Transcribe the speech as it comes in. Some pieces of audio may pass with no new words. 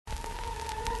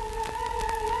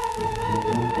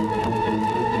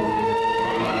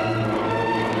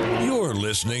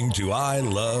listening to I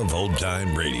Love Old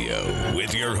Time Radio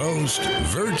with your host,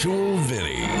 Virtual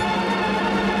Vinny.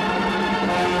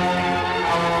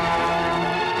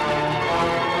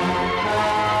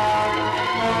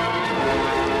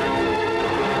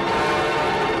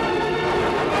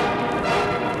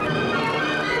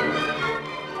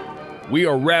 We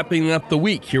are wrapping up the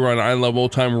week here on I Love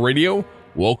Old Time Radio.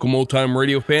 Welcome, Old Time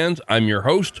Radio fans. I'm your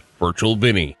host, Virtual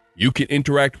Vinny. You can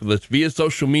interact with us via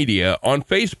social media on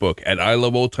Facebook at I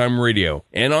Love Old Time Radio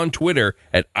and on Twitter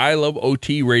at I Love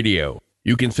OT Radio.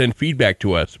 You can send feedback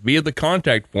to us via the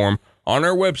contact form on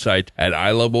our website at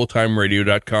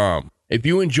iloveoldtimeradio.com. If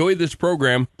you enjoy this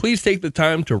program, please take the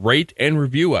time to rate and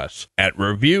review us at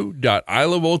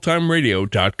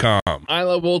review.iloveoldtimeradio.com. I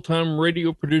Love Old Time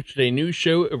Radio produces a new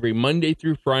show every Monday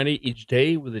through Friday, each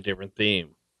day with a different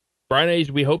theme.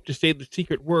 Fridays, we hope to say the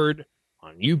secret word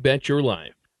on You Bet Your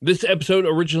Life. This episode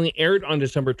originally aired on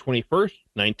December 21st,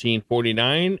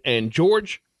 1949. And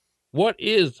George, what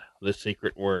is the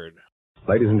secret word?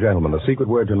 Ladies and gentlemen, the secret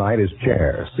word tonight is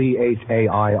chair.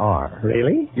 C-H-A-I-R.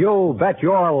 Really? You bet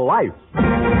your life.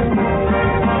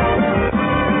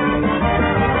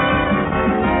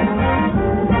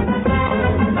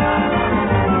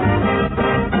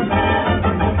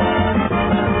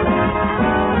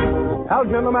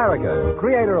 Elgin America,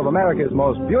 creator of America's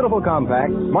most beautiful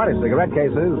compacts, smartest cigarette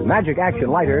cases, magic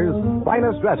action lighters,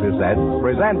 finest dresser sets,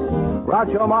 presents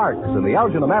Groucho Marx in the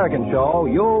Elgin American show,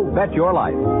 You Bet Your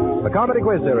Life, the comedy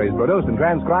quiz series produced and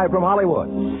transcribed from Hollywood.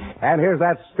 And here's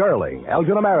that sterling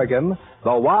Elgin American,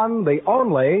 the one, the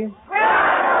only...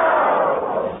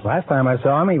 Last time I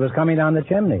saw him, he was coming down the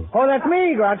chimney. Oh, that's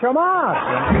me, Groucho Marx.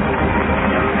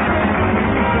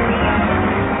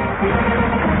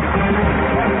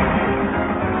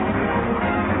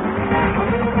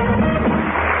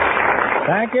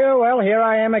 Thank you. Well, here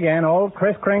I am again, old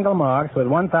Kris Kringle Marx, with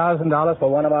 $1,000 for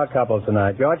one of our couples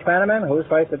tonight. George Fenneman, who's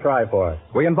first to try for us?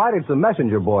 We invited some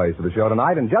messenger boys to the show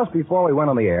tonight, and just before we went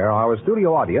on the air, our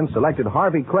studio audience selected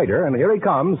Harvey Crater, and here he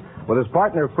comes with his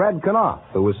partner Fred Knopf,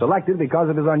 who was selected because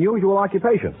of his unusual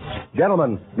occupation.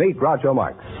 Gentlemen, meet Groucho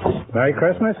Marx. Merry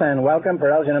Christmas and welcome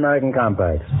for Elgin American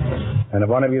Compacts. And if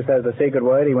one of you says the secret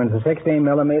word, he wins a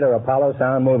 16-millimeter Apollo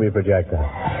sound movie projector.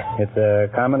 It's a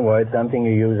common word, something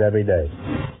you use every day.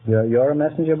 You're a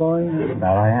messenger boy?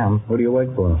 That I am. Who do you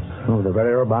work for? Oh, the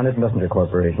Very Urbanist Messenger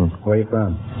Corporation. Where are you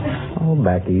from? Oh,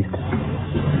 back east.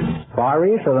 Far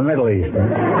East or the Middle East?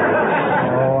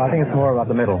 Oh, I think it's more about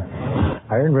the middle.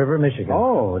 Iron River, Michigan.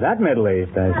 Oh, that Middle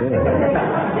East, I see.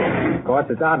 Of course,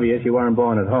 it's obvious you weren't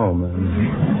born at home.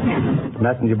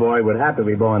 Messenger boy would have to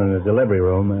be born in the delivery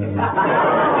room.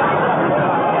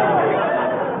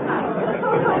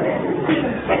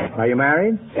 Are you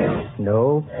married?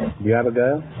 No. Do you have a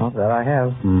girl? Oh, that I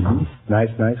have. Mm-hmm. Nice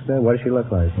girl. What does she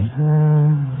look like?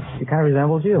 She kind of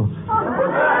resembles you.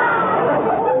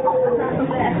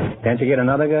 Can't you get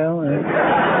another girl?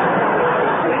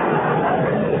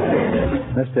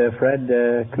 Mr. Fred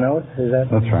Knopf, is that?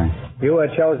 That's right. You were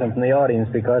chosen from the audience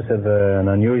because of an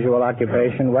unusual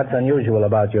occupation. What's unusual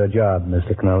about your job,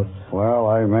 Mr. Knopf? Well,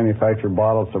 I manufacture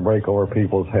bottles to break over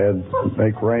people's heads,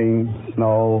 make rain,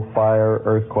 snow, fire,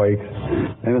 earthquakes,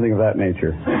 anything of that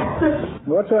nature.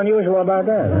 What's so unusual about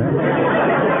that, huh?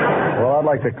 Well, I'd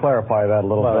like to clarify that a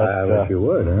little bit. I wish you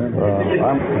would, huh?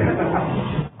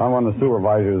 I'm one of the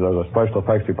supervisors of the Special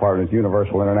Effects Department at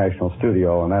Universal International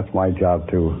Studio, and that's my job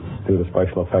to do the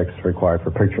special effects required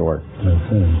for picture work. I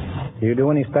see. Do you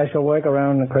do any special work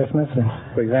around Christmas?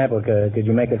 For example, could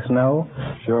you make it snow?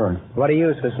 Sure. What do you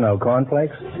use for snow?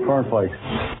 Cornflakes? Cornflakes.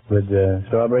 With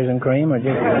strawberries and cream, or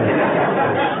just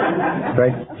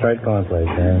straight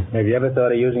cornflakes? Have you ever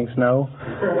thought of using snow?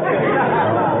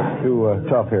 Too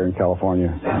tough here in California.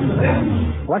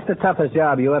 What's the toughest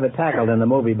job you ever tackled in the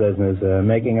movie business?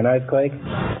 Making an earthquake?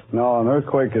 No, an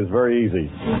earthquake is very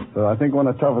easy. So I think one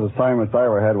of the toughest assignments I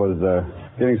ever had was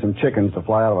getting some chickens to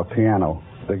fly out of a piano.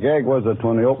 The gag was that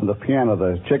when they opened the piano,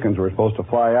 the chickens were supposed to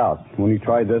fly out. When you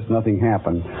tried this, nothing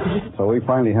happened. So we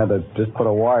finally had to just put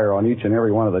a wire on each and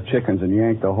every one of the chickens and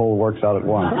yank the whole works out at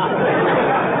once.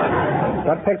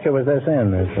 What picture was this in?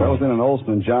 That was in an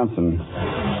Olson & Johnson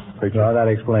picture. Oh, that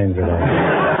explains it.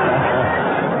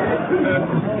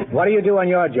 What do you do on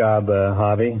your job,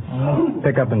 Harvey?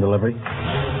 Pick up and delivery.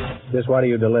 Just what do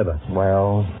you deliver?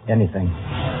 Well, anything.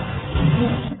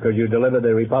 Could you deliver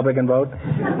the Republican vote? It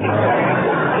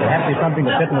would have to be something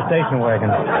to fit in the station wagon.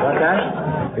 What's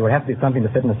that? It would have to be something to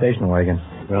fit in the station wagon.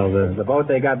 Well, the vote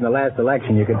they got in the last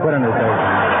election, you could put in the station.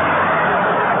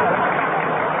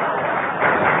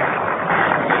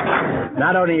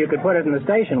 Not only you could put it in the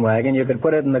station wagon, you could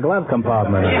put it in the glove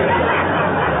compartment.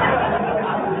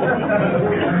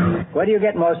 Where do you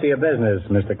get most of your business,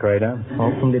 Mr. Crater?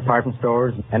 Oh, from department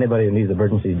stores. Anybody who needs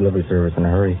emergency delivery service in a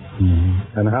hurry.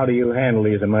 Mm-hmm. And how do you handle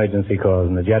these emergency calls?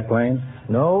 In the jet plane?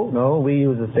 No, we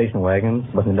use the station wagons,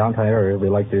 but in the downtown area, we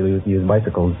like to use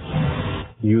bicycles.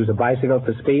 You use a bicycle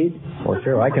for speed? Well,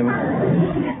 sure. I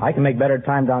can make better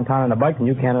time downtown on a bike than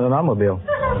you can in an automobile.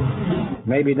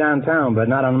 Maybe downtown, but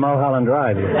not on Mulholland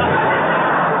Drive.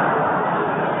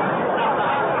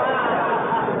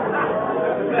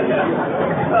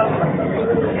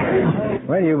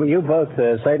 Well, you both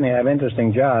certainly have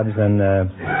interesting jobs, and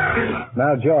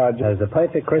now George has a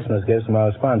perfect Christmas gift from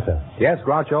our sponsor. Yes,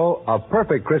 Groucho, a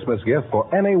perfect Christmas gift for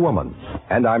any woman.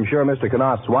 And I'm sure Mr.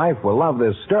 Knott's wife will love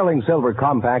this sterling silver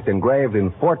compact engraved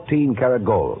in 14-karat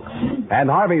gold. And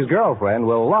Harvey's girlfriend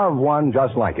will love one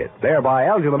just like it. They're by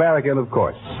Elgin American, of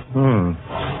course.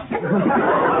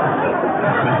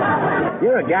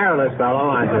 You're a garrulous fellow,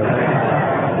 aren't you?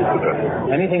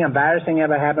 Anything embarrassing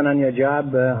ever happen on your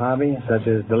job, Harvey? Such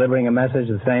as delivering a message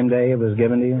the same day it was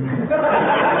given to you?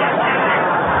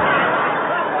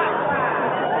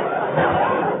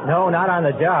 No, not on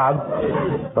the job.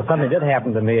 But something did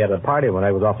happen to me at a party when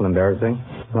I was awful embarrassing.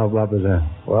 What was that?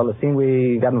 Well, it seemed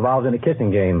we got involved in a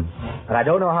kissing game. And I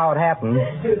don't know how it happened,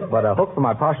 but a hook from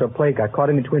my partial plate got caught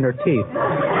in between her teeth.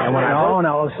 And when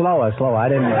No, slower. I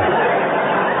didn't...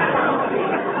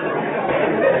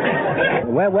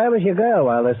 Where was your girl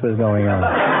while this was going on?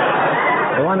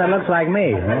 The one that looks like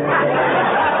me.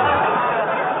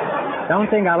 Don't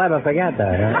think I'll ever forget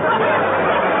that.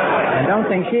 And don't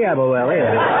think she ever will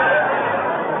either.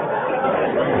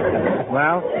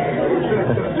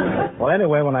 Well,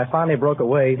 anyway, when I finally broke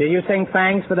away... Did you sing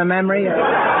thanks for the memory?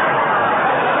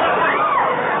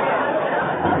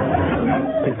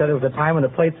 She said it was a time and a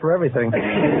place for everything.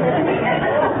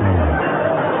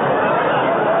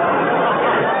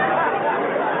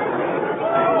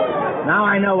 Now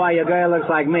I know why your girl looks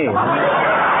like me.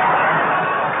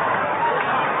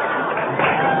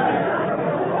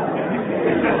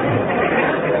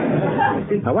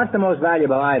 Now, what's the most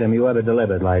valuable item you ever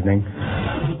delivered, Lightning?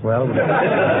 Well,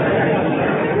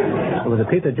 it was a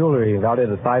piece of jewelry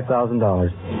valued at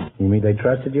 $5,000. You mean they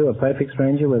trusted you, a perfect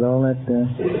stranger, with all that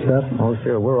stuff? Oh,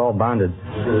 sure. We're all bonded.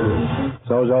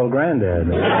 So's old Granddad.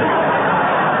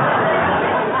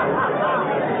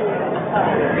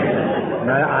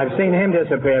 I've seen him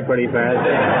disappear pretty fast.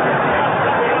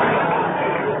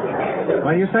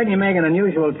 Well, you certainly make an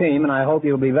unusual team, and I hope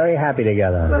you'll be very happy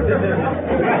together.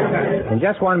 In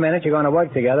just 1 minute, you're going to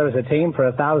work together as a team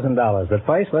for $1,000. But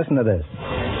first, listen to this.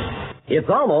 It's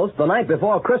almost the night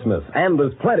before Christmas, and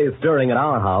there's plenty stirring at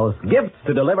our house. Gifts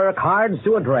to deliver, cards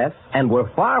to address, and we're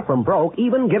far from broke,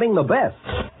 even giving the best.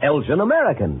 Elgin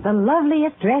American. The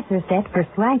loveliest dresser set for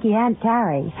swanky Aunt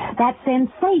Carrie. That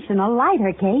sensational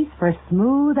lighter case for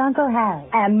smooth Uncle Harry.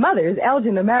 And Mother's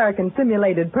Elgin American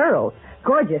simulated pearls.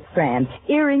 Gorgeous strands,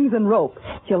 earrings, and rope.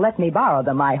 She'll let me borrow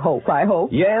them, I hope.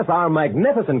 Yes, our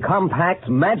magnificent compact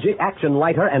magic action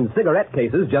lighter and cigarette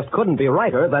cases just couldn't be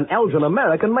righter than Elgin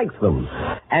American makes them.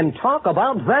 And talk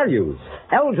about values.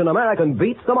 Elgin American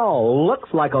beats them all.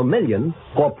 Looks like $1 million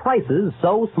for prices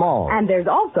so small. And there's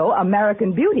also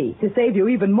American Beauty to save you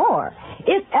even more.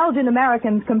 It's Elgin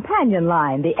American's companion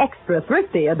line, the extra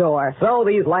thrifty adore. So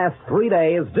these last 3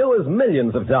 days, do as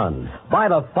millions have done. Buy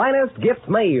the finest gifts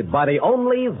made by the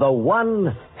only, the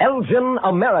one, Elgin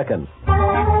American.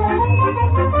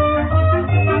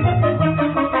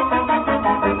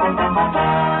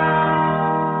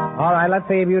 All right, let's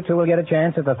see if you two will get a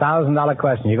chance at the $1,000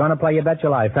 question. You're going to play You Bet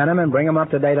Your Life. Pen them and bring them up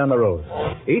to date on the rules.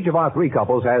 Each of our 3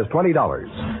 couples has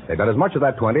 $20. They've got as much of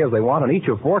that 20 as they want on each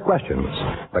of 4 questions.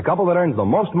 The couple that earns the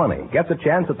most money gets a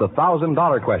chance at the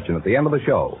 $1,000 question at the end of the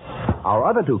show. Our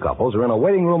other 2 couples are in a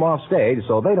waiting room off stage,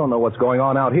 so they don't know what's going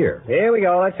on out here. Here we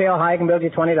go. Let's see how high I can build you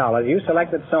 $20. You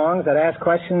selected songs that ask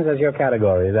questions as your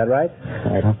category. Is that right?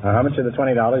 Right. How much of the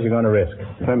 $20 you're going to risk?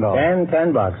 $10.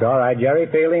 $10. All right. Jerry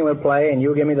Fielding will play, and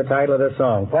you give me the title of this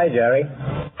song. Play, Jerry.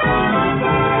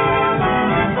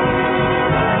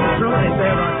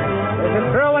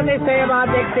 True what they say about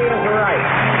Dixie is right.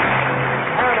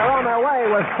 And they're on their way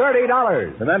with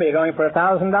 $30. Remember, you're going for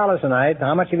 $1,000 tonight.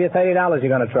 How much of your $30 you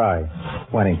going to try?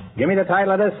 20. Give me the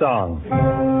title of this song. How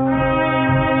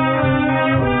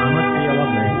much do you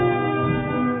love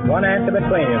me? One answer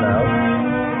between you now.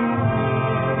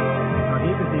 How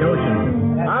deep is the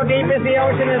ocean? How deep is the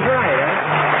ocean is right, huh?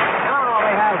 Now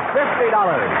they have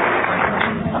 $50.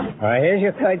 All right, here's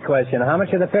your third question. How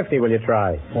much of the 50 will you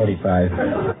try? 45.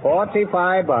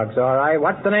 $45. All right.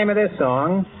 What's the name of this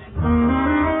song?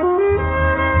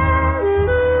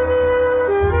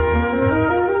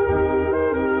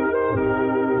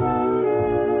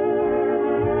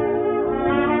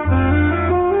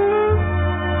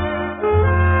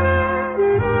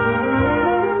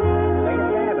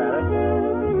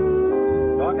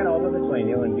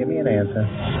 you and give me an answer.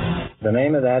 The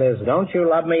name of that is Don't You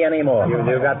Love Me Anymore.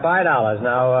 You got $5.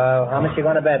 Now, how much you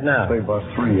going to bet now? Say about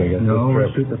 3, I guess. No,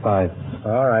 we'll shoot the 5.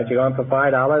 All right, you're going for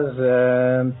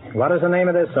 $5. What is the name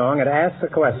of this song? It asks a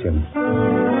question.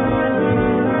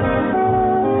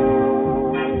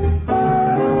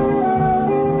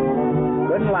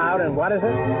 Good and loud, and what is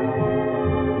it?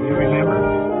 You remember?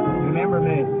 Remember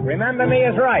Me. Remember Me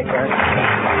is right.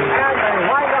 And they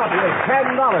wind up with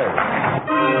 $10.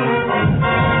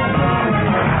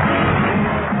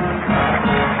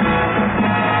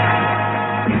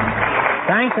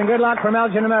 Thanks and good luck from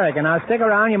Elgin American. Now stick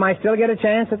around. You might still get a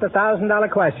chance at the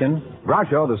 $1,000 question.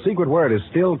 Groucho, the secret word is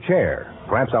still chair.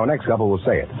 Perhaps our next couple will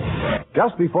say it.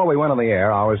 Just before we went on the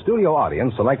air, our studio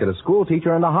audience selected a school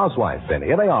teacher and a housewife. And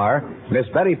here they are, Miss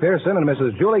Betty Pearson and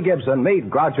Mrs. Julie Gibson. Meet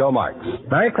Groucho Marx.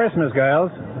 Merry Christmas,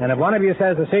 girls. And if one of you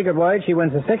says the secret word, she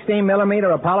wins a 16-millimeter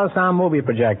Apollo sound movie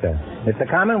projector. It's a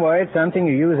common word, something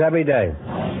you use every day.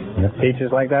 There's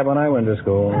teachers like that when I went to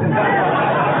school.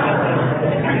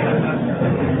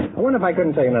 I wonder if I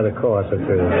couldn't take another course or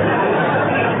two.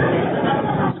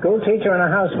 School teacher and a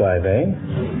housewife, eh?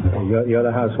 You're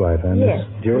the housewife, huh? Yes.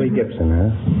 Miss Julie Gibson, huh?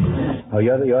 Oh,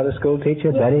 you're the school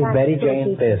teacher? Yes, Betty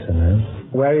Jane Pearson, huh?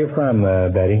 Where are you from,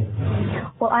 Betty?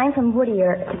 Well, I'm from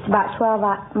Whittier. It's about 12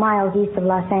 miles east of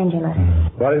Los Angeles.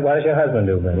 What does your husband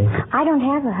do, Betty? I don't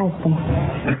have a husband.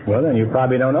 Well, then you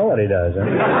probably don't know what he does, huh?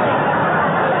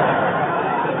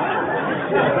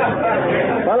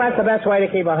 Well, that's the best way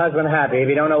to keep a husband happy if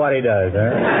you don't know what he does,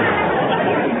 huh?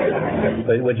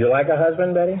 But would you like a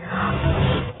husband, Betty?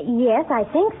 Yes, I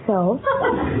think so.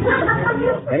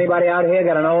 Anybody out here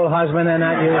got an old husband and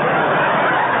not you?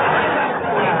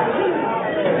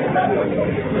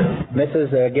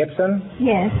 Mrs. Gibson?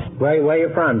 Yes. Where are you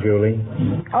from, Julie?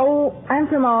 Oh, I'm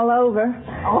from all over.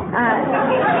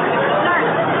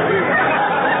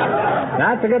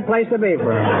 That's a good place to be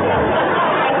from.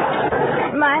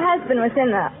 My husband was in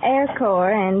the Air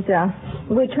Corps, and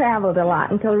we traveled a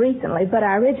lot until recently, but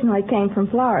I originally came from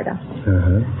Florida.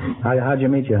 Uh-huh. How'd you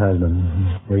meet your husband?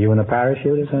 Were you in a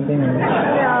parachute or something?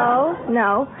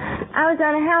 No. I was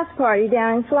on a house party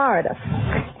down in Florida,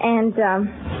 and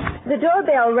the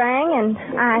doorbell rang, and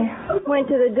I went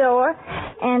to the door,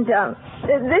 and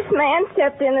this man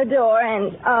stepped in the door,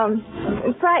 and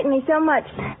it frightened me so much.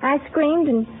 I screamed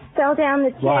and fell down the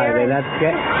chair. Why? That's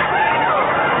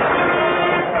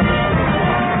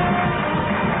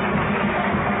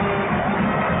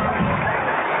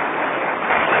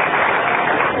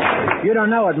You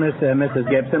don't know it, Mrs.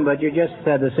 Gibson, but you just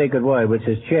said the secret word, which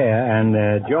is chair, and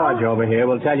George over here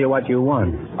will tell you what you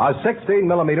won. A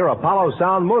 16-millimeter Apollo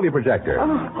sound movie projector.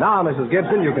 Now, Mrs.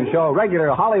 Gibson, you can show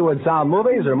regular Hollywood sound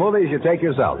movies or movies you take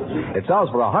yourself. It sells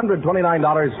for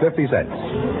 $129.50.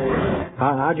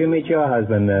 How'd you meet your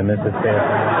husband, Mrs.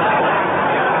 Pearson?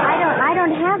 I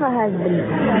don't have a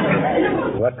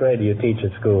husband. What grade do you teach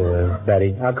at school,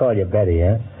 Betty? I'll call you Betty,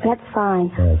 huh? That's fine.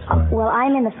 That's fine. Well,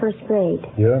 I'm in the first grade.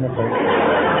 You're in the first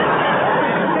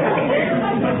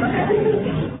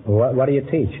grade? What do you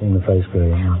teach in the first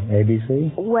grade?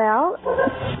 ABC? Well,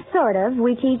 sort of.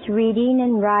 We teach reading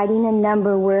and writing and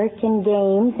number work and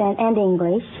games and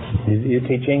English. You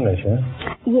teach English, huh?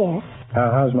 Yes.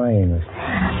 How's my English?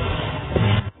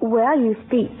 Well, you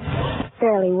speak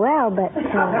fairly well, but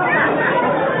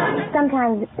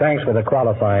sometimes... Thanks for the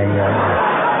qualifying.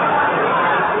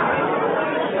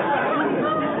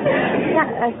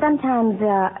 Sometimes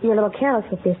you're a little careless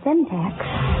with your syntax.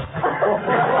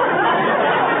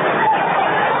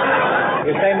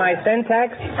 You say my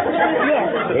syntax? Yes.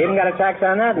 You even got a tax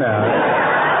on that now.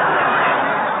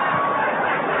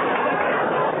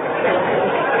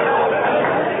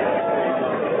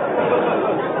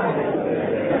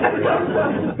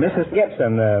 Mrs.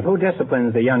 Gibson, who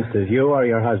disciplines the youngsters, you or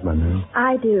your husband?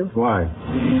 I do. Why?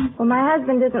 Well, my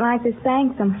husband doesn't like to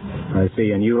spank them. I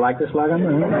see. And you like to slug them? Huh?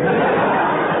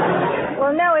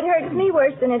 Well, no, it hurts me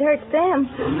worse than it hurts them.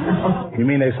 You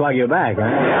mean they slug you back, huh?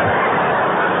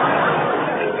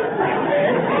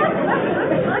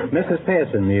 Mrs.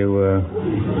 Pearson, do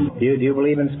you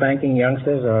believe in spanking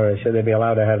youngsters, or should they be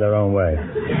allowed to have their own way?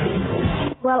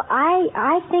 Well,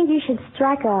 I think you should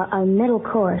strike a middle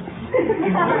course.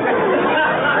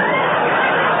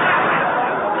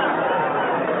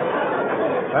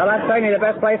 Well, that's certainly the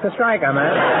best place to strike them,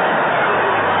 huh?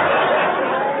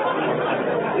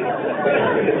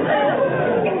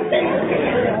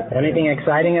 Anything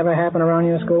exciting ever happen around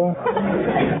your school?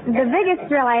 The biggest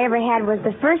thrill I ever had was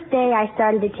the first day I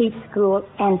started to teach school,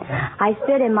 and I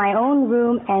stood in my own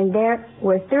room, and there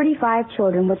were 35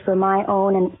 children, which were my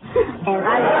own, and I...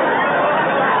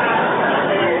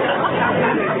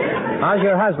 How's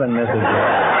your husband, Mrs.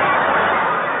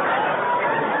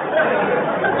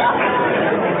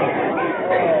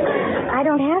 I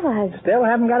don't have a husband. Still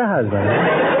haven't got a husband.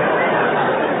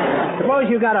 Suppose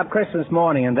you got up Christmas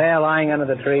morning and there lying under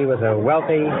the tree was a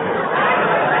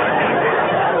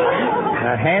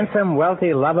handsome,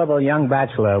 wealthy, lovable young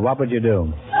bachelor. What would you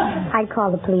do? I'd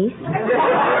call the police.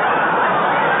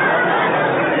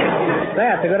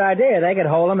 That's a good idea. They could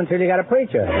hold him until you got a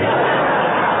preacher.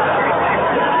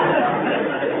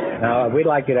 Now, we'd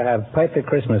like you to have perfect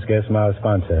Christmas gifts from our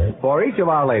sponsor. For each of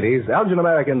our ladies, Elgin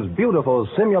American's beautiful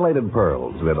simulated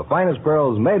pearls. They're the finest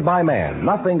pearls made by man.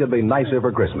 Nothing could be nicer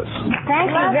for Christmas. Thank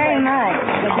you very much.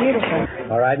 They're beautiful.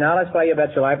 All right, now let's play You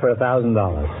Bet Your Life for $1,000.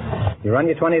 You run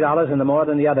your $20 into more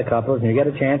than the other couples, and you get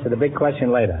a chance at the big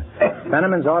question later.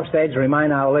 Fenneman's off stage to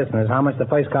remind our listeners how much the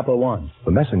first couple won. The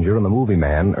messenger and the movie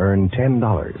man earned $10.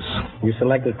 You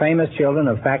selected famous children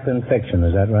of fact and fiction,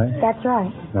 is that right? That's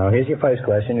right. Now, here's your first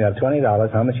question. You have $20.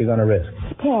 How much are you going to risk?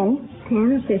 10. 10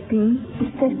 or 15?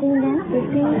 15 then? 15?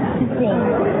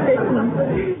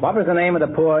 15. What was the name of the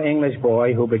poor English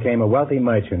boy who became a wealthy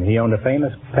merchant? He owned a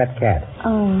famous pet cat.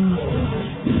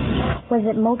 Was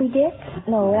it Moby Dick?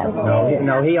 No, that was...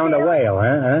 No, he owned a whale,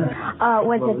 huh?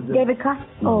 Was it David Costa?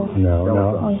 Oh.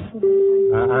 No.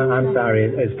 I'm sorry.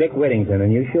 It's Dick Whittington,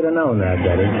 and you should have known that,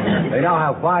 Betty. They now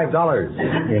have $5.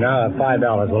 You now have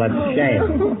 $5. Well, that's a shame.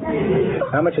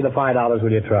 How much of the $5 will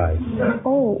you try?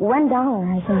 Oh, $1,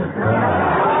 I think.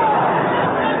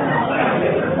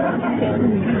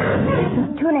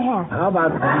 $2.50. How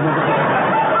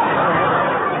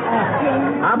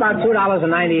about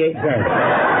 $2.98?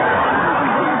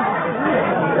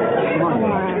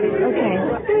 Okay.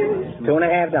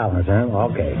 $2.50, huh?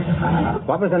 Okay.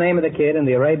 What was the name of the kid in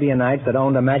the Arabian Nights that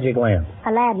owned a magic lamp?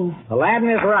 Aladdin. Aladdin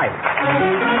is right.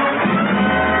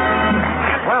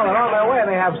 Well, they're on their way.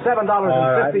 They have $7.50.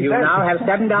 Right, you now have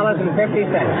 $7.50.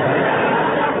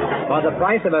 For the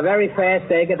price of a very fair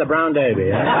steak at the Brown Derby.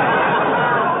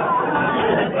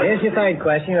 Here's your third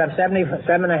question. You have $7.50.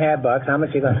 How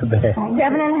much are you going to bet?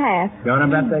 7.5. You're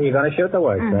going to shoot the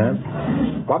worst, huh?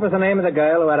 What was the name of the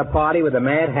girl who had a party with the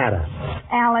Mad Hatter?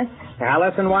 Alice.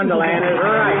 Alice in Wonderland is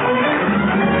right.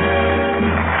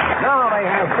 Now they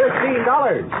have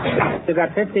 $15. You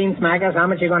got 15 smackers. How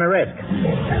much are you going to risk?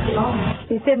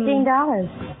 $15.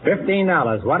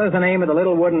 $15. What is the name of the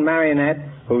little wooden marionette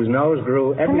whose nose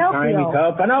grew every time he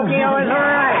told? Pinocchio is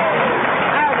right.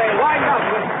 Now they wind up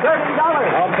with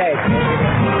 $30. Okay.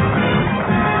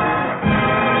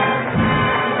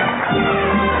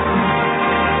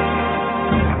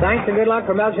 Thanks and good luck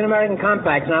from Elgin American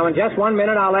Compacts. Now, in just 1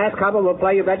 minute, our last couple will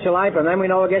play You Bet Your Life, and then we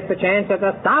know who gets the chance at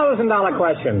the $1,000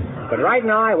 question. But right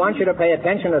now, I want you to pay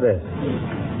attention to this.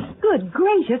 Good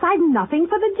gracious, I've nothing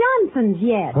for the Johnsons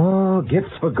yet. Oh,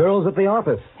 gifts for girls at the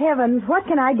office. Heavens, what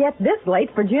can I get this late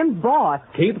for Jim's boss?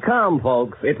 Keep calm,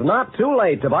 folks. It's not too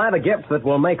late to buy the gifts that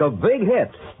will make a big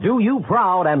hit, do you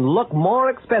proud, and look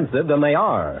more expensive than they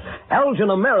are.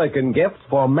 Elgin American gifts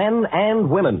for men and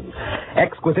women.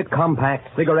 Exquisite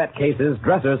compact cigarette cases,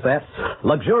 dresser sets,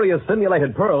 luxurious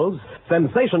simulated pearls,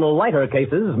 sensational lighter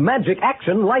cases, magic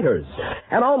action lighters,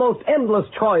 an almost endless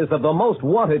choice of the most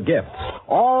wanted gifts,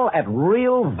 all at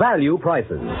real value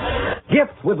prices.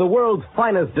 Gifts with the world's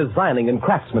finest designing and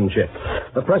craftsmanship,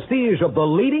 the prestige of the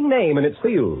leading name in its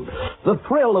field, the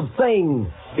thrill of saying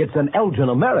it's an Elgin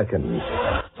American.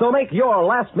 So make your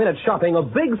last-minute shopping a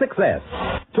big success.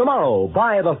 Tomorrow,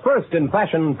 buy the first in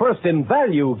fashion, first in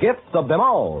value gifts of them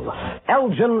all.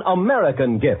 Elgin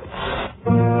American Gifts.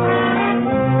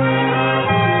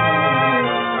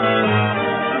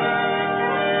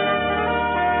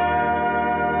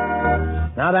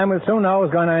 Now then, we'll soon know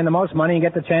who's going to earn the most money and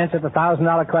get the chance at the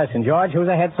 $1,000 question. George, who's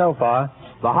ahead so far?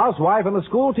 The housewife and the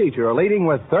school teacher are leading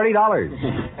with $30.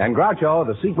 And Groucho,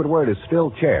 the secret word is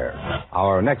still chair.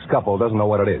 Our next couple doesn't know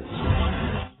what it is.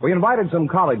 We invited some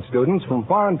college students from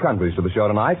foreign countries to the show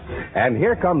tonight, and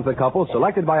here comes the couple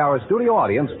selected by our studio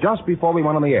audience just before we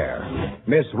went on the air.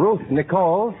 Miss Ruth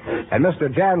Nicole and Mr.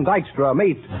 Jan Dykstra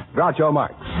meet Groucho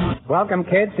Marx. Welcome,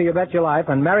 kids, to You Bet Your Life,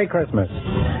 and Merry Christmas.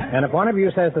 And if one of you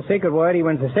says the secret word, he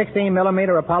wins a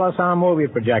 16-millimeter Apollo sound movie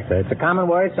projector. It's a common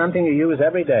word, something you use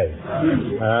every day.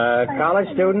 College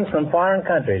students from foreign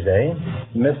countries, eh?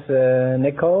 Miss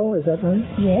Nicole, is that right?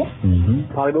 Yes.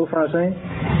 Mm-hmm. Parlez-vous français?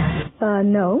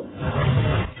 No.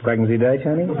 Sprechen Sie Deutsch,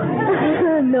 honey?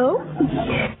 No.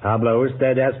 Habla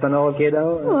usted español,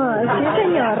 kiddo? Oh, sí,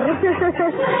 señor.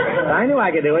 I knew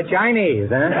I could do it. Chinese,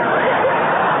 huh?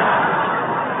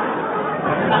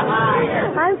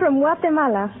 I'm from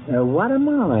Guatemala.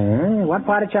 Guatemala, huh? What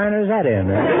part of China is that in?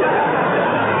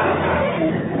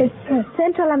 It's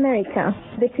Central America,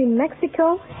 between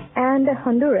Mexico and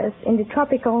Honduras, in the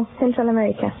tropical Central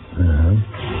America.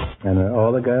 And are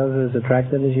all the girls as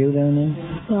attractive as you down there?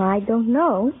 Well, I don't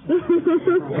know.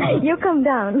 You come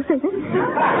down.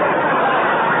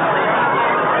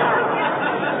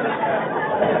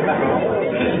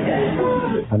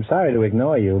 I'm sorry to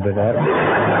ignore you, but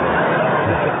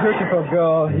beautiful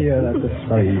girl here. That's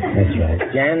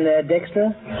right. Jan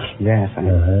Dijkstra? Yes,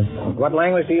 What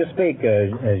language do you speak,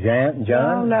 Jan?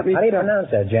 John? Well, How do you pronounce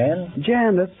that, Jan?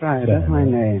 Jan, that's right. That's my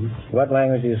name. What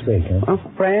language do you speak?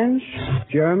 French,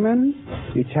 German,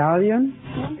 Italian,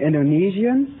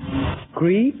 Indonesian,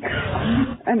 Greek,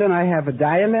 and then I have a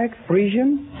dialect,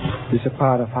 Frisian. It's a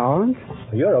part of Holland.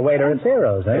 You're a waiter at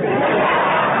Zero's, eh?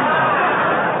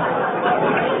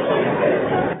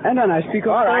 And then I speak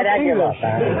All right, I give English. up.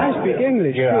 I speak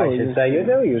English, Yeah, too. I should say you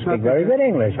do. You speak very good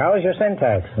English. How is your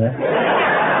syntax?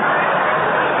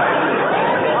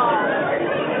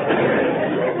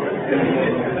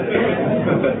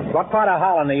 What part of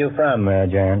Holland are you from,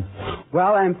 Jan?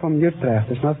 Well, I'm from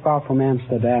Utrecht. It's not far from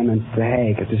Amsterdam and The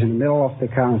Hague. It is in the middle of the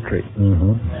country.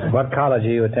 Mm-hmm. What college are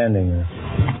you attending?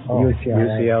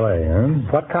 UCLA, huh?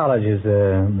 What college is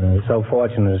so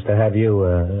fortunate as to have you,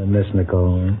 Miss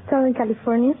Nicole? Southern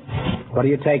California. What are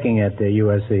you taking at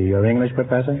USC? Your English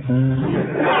professor?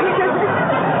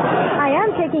 I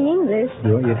am taking English.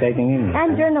 You're taking English?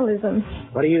 And journalism.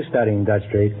 What are you studying, Dutch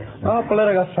Street? Oh,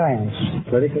 political science.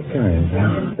 Political science,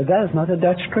 huh? But that is not a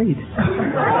Dutch street.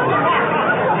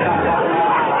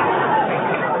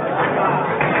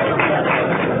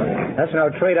 That's no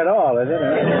treat at all, is it?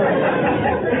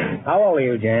 How old are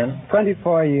you, Jan?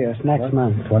 24 years, next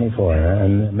month. 24, huh?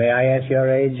 And may I ask your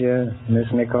age, Miss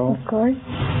Nicole? Of course.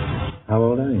 How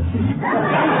old are you?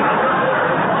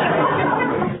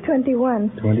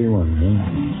 21. 21,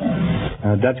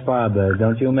 huh? Dutch Bob,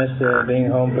 don't you miss being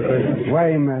home for Christmas?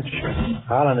 Very much.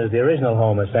 Holland is the original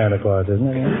home of Santa Claus, isn't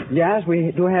it? Yes,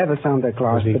 we do have a Santa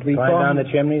Claus. Does he but we climb down the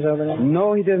chimneys over there?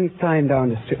 No, he didn't climb down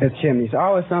the chimneys.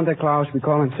 Our Santa Claus, we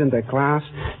call him Santa Claus,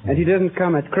 and he didn't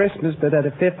come at Christmas, but at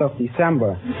the 5th of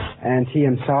December. And he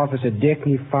himself is a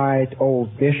dignified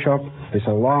old bishop with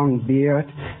a long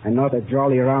beard and not a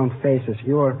jolly round face as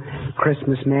your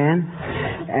Christmas man.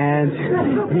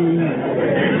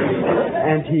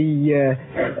 And he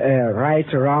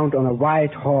rides around on a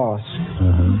white horse.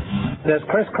 Mm-hmm. Does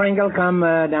Kris Kringle come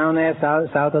down there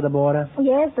south of the border?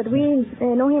 Yes, but we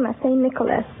know him as Saint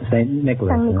Nicholas. Saint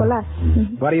Nicholas. Saint Nicholas.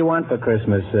 Mm-hmm. What do you want for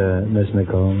Christmas, Miss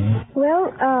Nicole?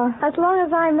 Well, as long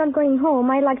as I'm not going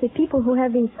home, I like the people who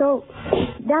have been so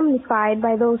damnified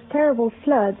by those terrible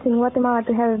floods in Guatemala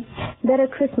to have a better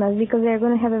Christmas, because they're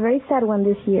going to have a very sad one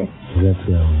this year. That's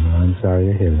so. I'm sorry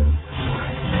to hear that.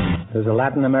 Does a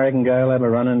Latin American girl ever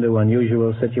run into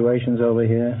unusual situations over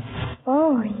here?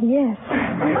 Oh, yes.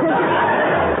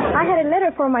 I had a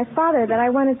letter for my father that I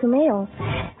wanted to mail.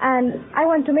 And I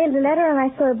wanted to mail the letter, and I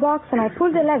saw a box, and I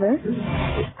pulled the lever,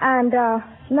 and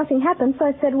nothing happened. So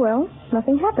I said, well,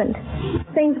 nothing happened.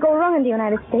 Things go wrong in the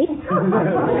United States.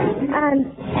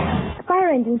 And fire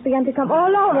engines began to come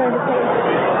all over the place.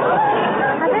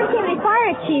 And then came the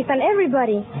fire chief and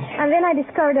everybody. And then I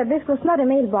discovered that this was not a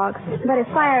mailbox, but a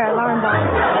fire alarm box.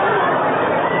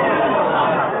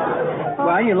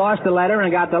 Well, you lost the letter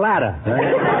and got the ladder.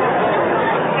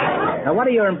 Now, what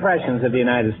are your impressions of the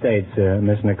United States,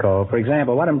 Miss Nicole? For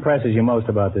example, what impresses you most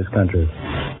about this country?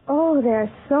 Oh, there are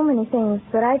so many things,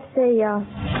 but I'd say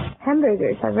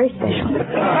hamburgers are very special.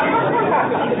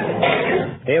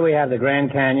 Here we have the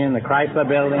Grand Canyon, the Chrysler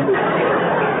Building,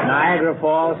 Niagara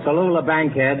Falls, Tallulah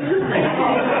Bankhead.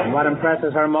 And what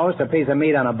impresses her most? A piece of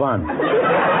meat on a bun.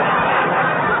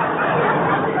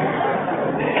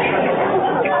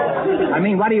 I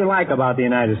mean, what do you like about the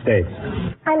United States?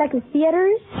 I like the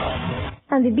theaters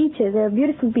and the beaches. There are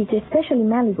beautiful beaches, especially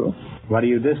Malibu. What do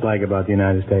you dislike about the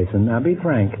United States? And now, be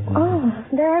frank. Oh,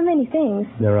 there are many things.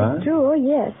 There are? True, oh,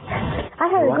 yes. I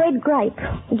have a great gripe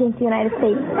against the United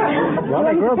States. Well,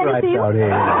 there are gripes out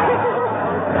here.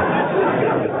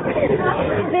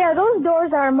 There are those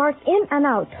doors that are marked in and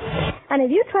out. And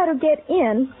if you try to get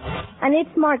in and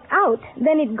it's marked out,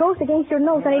 then it goes against your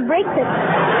nose and it breaks it.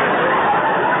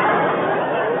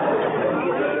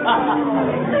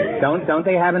 Don't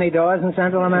they have any doors in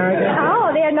Central America? Oh,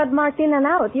 they are not marked in and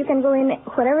out. You can go in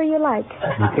whatever you like.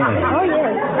 You can? Oh,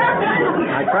 yes.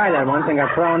 I tried that once and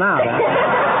got thrown out.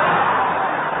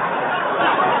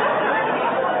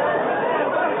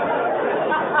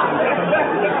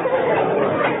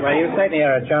 Well, you certainly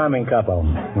are a charming couple.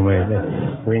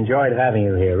 We enjoyed having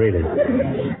you here, really.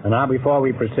 And now, before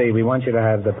we proceed, we want you to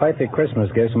have the perfect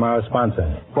Christmas gifts from our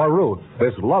sponsor. For Ruth,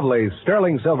 this lovely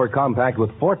sterling silver compact with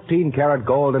 14-karat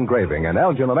gold engraving. And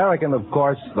Elgin American, of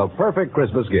course, the perfect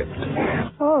Christmas gift.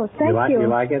 Oh, thank you. You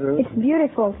like it, Ruth? It's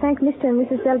beautiful. Thank Mr. and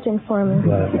Mrs. Elgin for me.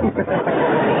 Well,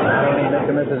 not only Mr.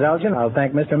 and Mrs. Elgin, I'll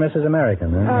thank Mr. and Mrs.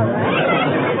 American. Huh?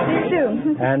 You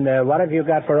too. And what have you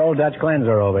got for Old Dutch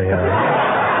Cleanser over here?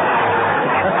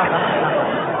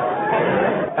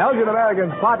 Elgin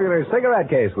American's popular cigarette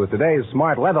case with today's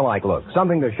smart leather-like look.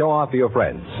 Something to show off to your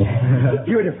friends.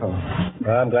 Beautiful.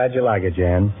 Well, I'm glad you like it,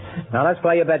 Jan. Now, let's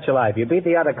play You Bet Your Life. You beat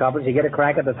the other couples, you get a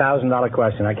crack at the $1,000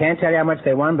 question. I can't tell you how much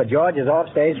they won, but George is off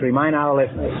stage to remind our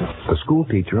listeners. The school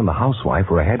teacher and the housewife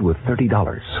were ahead with $30.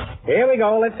 Here we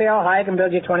go. Let's see how high I can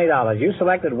build you $20. You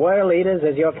selected world leaders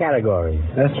as your category.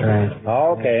 That's right.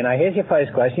 Okay, now here's your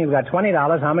first question. You've got $20.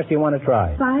 How much do you want to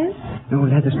try? 5? No,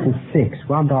 let us do 6. $1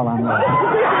 more.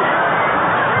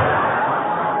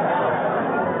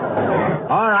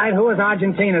 All right, who is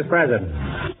Argentina's president?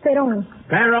 Perón.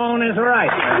 Perón is right.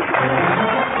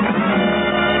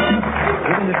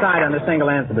 You can decide on a single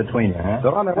answer between you, huh?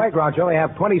 They're on their way, Groucho. They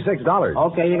have $26.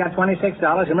 Okay, you got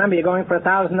 $26. Remember, you're going for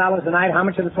 $1,000 tonight. How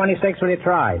much of the 26 will you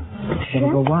try? Can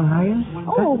you go one higher?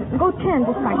 Oh, go 10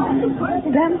 this time.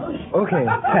 Then? Okay, 10.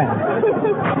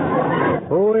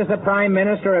 Who is the Prime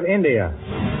Minister of India?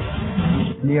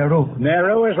 Nehru.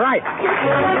 Nehru is right.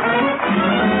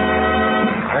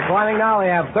 They're climbing now. They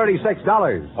have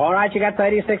 $36. All right, you got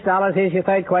 $36. Here's your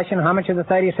third question. How much of the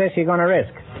 36 are you going to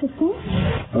risk? 15?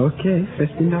 Okay,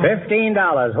 $15.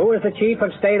 $15. Who is the Chief of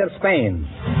State of Spain?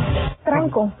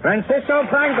 Franco. Francisco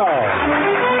Franco.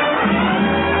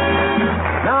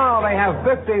 Now they have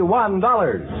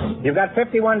 $51. You've got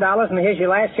 $51, and here's your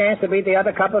last chance to beat the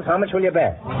other couples. How much will you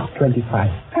bet? 25.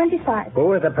 25.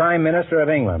 Who is the Prime Minister of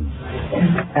England?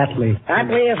 Attlee.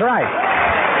 Attlee is right.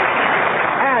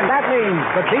 And that means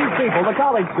that these people, the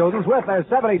college students, with their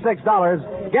 $76,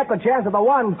 get the chance at the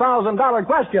 $1,000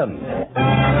 question.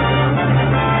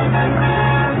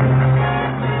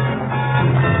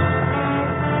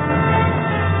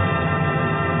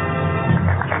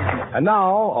 And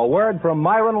now, a word from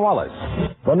Myron Wallace.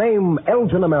 The name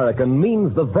Elgin American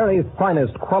means the very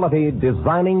finest quality,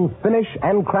 designing, finish,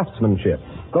 and craftsmanship.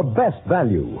 The best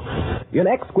value. In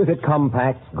exquisite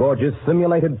compacts, gorgeous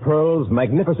simulated pearls,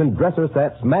 magnificent dresser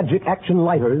sets, magic action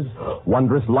lighters,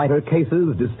 wondrous lighter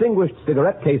cases, distinguished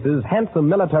cigarette cases, handsome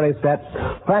military sets,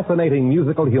 fascinating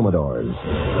musical humidors.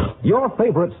 Your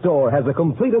favorite store has a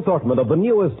complete assortment of the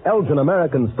newest Elgin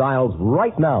American styles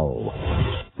right now.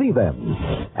 See them.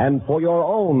 And for your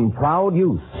own proud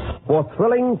use, for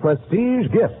thrilling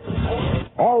prestige gifts,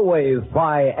 always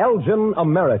buy Elgin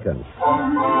American.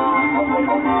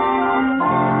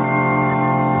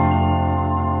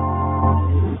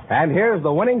 And here's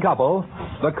the winning couple,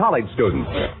 the college students.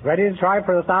 Ready to try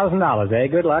for $1,000, eh?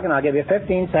 Good luck, and I'll give you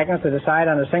 15 seconds to decide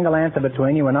on a single answer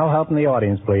between you, and no help from the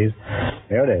audience, please.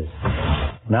 Here it is.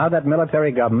 Now that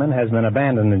military government has been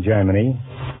abandoned in Germany,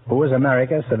 who is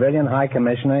America's civilian high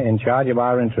commissioner in charge of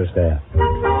our interests there?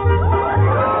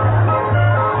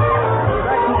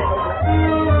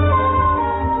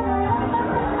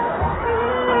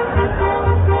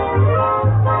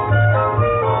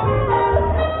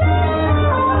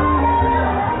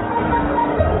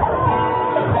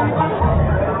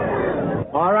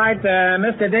 All right,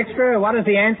 Mr. Dijkstra, what is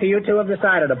the answer you two have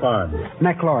decided upon?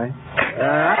 McCloy.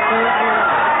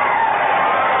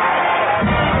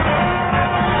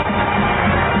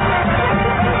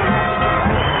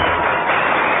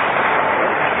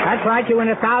 That's right, you win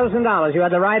 $1,000. You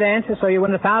had the right answer, so you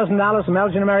win $1,000 from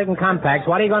Elgin American Compacts.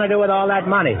 What are you going to do with all that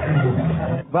money?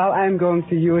 Well, I'm going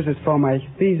to use it for my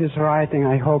thesis writing.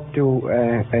 I hope to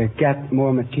get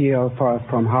more material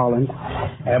from Holland.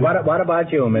 And what about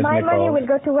you, Miss My Nicole? money will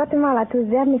go to Guatemala to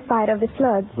the side of the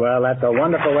floods. Well, that's a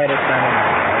wonderful way to spend it.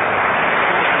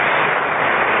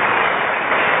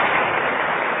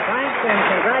 Thanks, and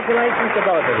congratulations to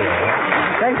both of you.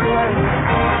 Thank you very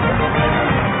much.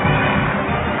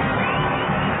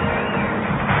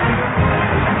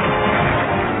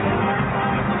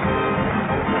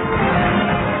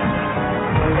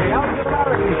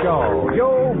 Show.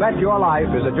 You Bet Your Life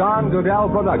is a John Goodell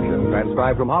production,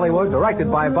 transcribed from Hollywood,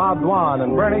 directed by Bob Dwan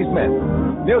and Bernie Smith.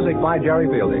 Music by Jerry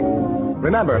Fielding.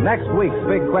 Remember, next week's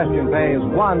big question pays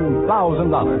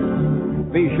 $1,000.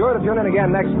 Be sure to tune in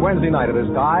again next Wednesday night at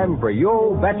this time for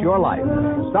You'll Bet Your Life,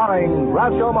 starring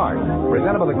Groucho Marx,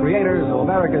 presented by the creators of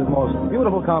America's most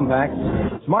beautiful compacts,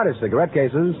 smartest cigarette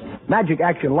cases, magic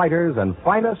action lighters, and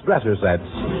finest dresser sets,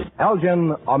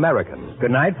 Elgin American.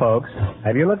 Good night, folks.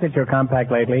 Have you looked at your compact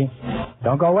lately?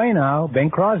 Don't go away now. Bing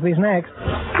Crosby's next.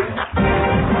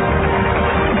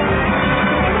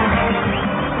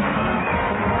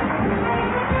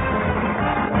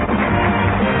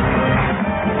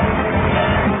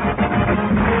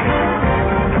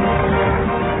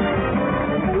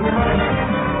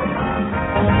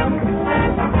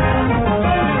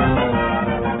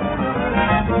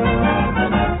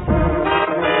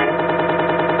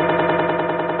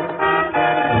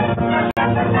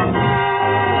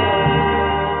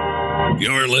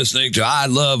 You're listening to I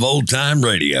Love Old Time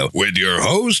Radio with your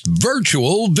host,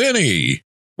 Virtual Vinny.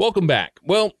 Welcome back.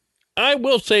 Well, I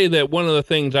will say that one of the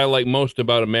things I like most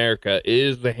about America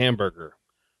is the hamburger.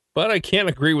 But I can't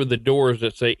agree with the doors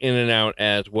that say In-N-Out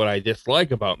as what I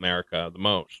dislike about America the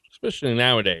most, especially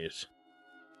nowadays.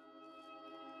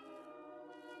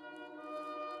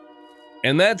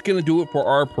 And that's going to do it for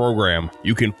our program.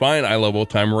 You can find I Love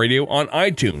Old Time Radio on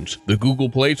iTunes, the Google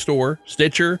Play Store,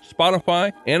 Stitcher,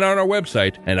 Spotify, and on our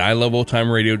website at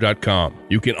iloveoldtimeradio.com.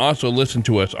 You can also listen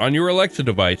to us on your Alexa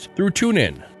device through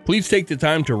TuneIn. Please take the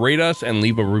time to rate us and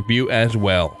leave a review as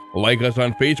well. Like us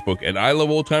on Facebook at I Love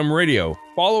Old Time Radio.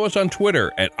 Follow us on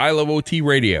Twitter at I Love OT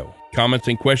Radio. Comments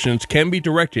and questions can be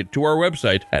directed to our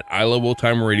website at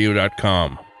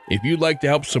iloveoldtimeradio.com. If you'd like to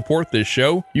help support this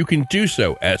show, you can do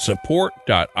so at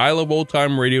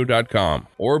support.iloveoldtimeradio.com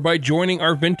or by joining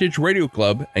our Vintage Radio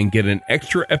Club and get an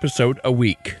extra episode a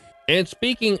week. And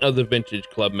speaking of the Vintage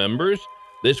Club members,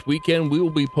 this weekend we will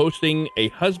be posting a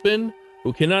husband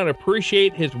who cannot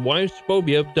appreciate his wife's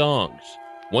phobia of dogs.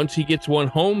 Once he gets one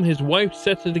home, his wife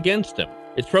sets it against him.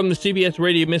 It's from the CBS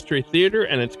Radio Mystery Theater,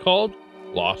 and it's called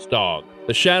Lost Dog.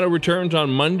 The Shadow returns on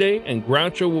Monday, and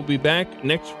Groucho will be back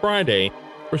next Friday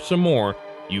for some more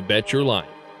You Bet Your Life.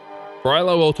 For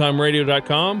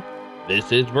iloveoldtimeradio.com,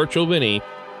 this is Virtual Vinny,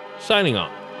 signing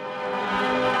off.